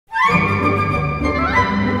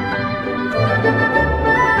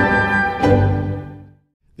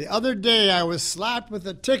The other day I was slapped with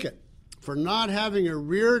a ticket for not having a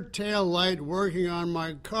rear tail light working on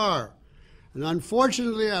my car. And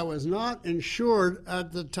unfortunately, I was not insured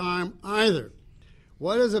at the time either.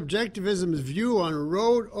 What is Objectivism's view on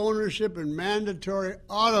road ownership and mandatory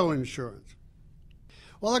auto insurance?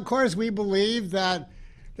 Well, of course, we believe that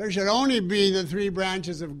there should only be the three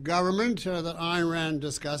branches of government that Ayn Rand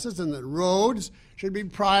discusses, and that roads should be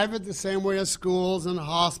private the same way as schools and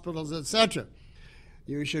hospitals, etc.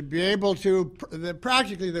 You should be able to,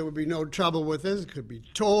 practically there would be no trouble with this. It could be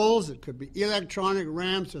tolls, it could be electronic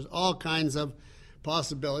ramps, there's all kinds of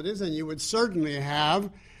possibilities, and you would certainly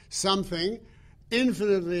have something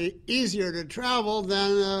infinitely easier to travel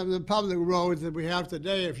than the public roads that we have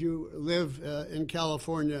today if you live in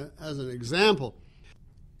California as an example.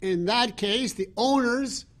 In that case, the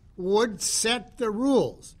owners would set the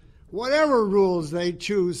rules. Whatever rules they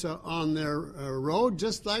choose on their road,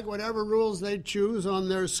 just like whatever rules they choose on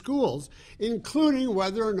their schools, including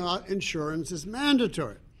whether or not insurance is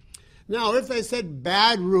mandatory. Now, if they set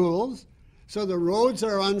bad rules, so the roads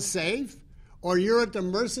are unsafe, or you're at the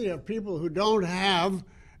mercy of people who don't have,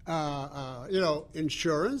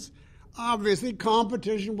 insurance, obviously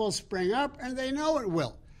competition will spring up, and they know it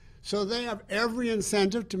will. So they have every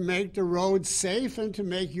incentive to make the roads safe and to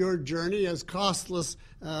make your journey as costless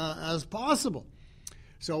as possible.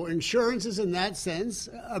 So insurance is, in that sense,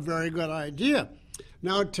 a very good idea.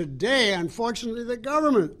 Now, today, unfortunately, the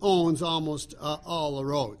government owns almost all the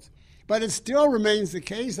roads. But it still remains the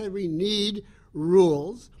case that we need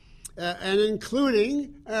rules, and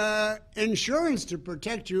including insurance to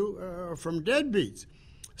protect you from deadbeats.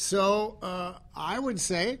 So I would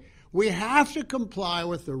say we have to comply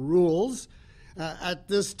with the rules at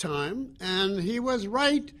this time, and he was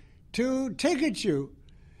right to ticket you,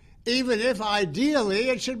 even if ideally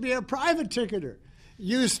it should be a private ticketer.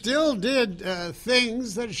 You still did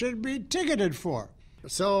things that should be ticketed for.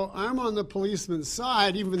 So I'm on the policeman's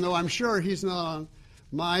side, even though I'm sure he's not on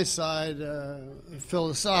my side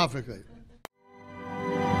philosophically.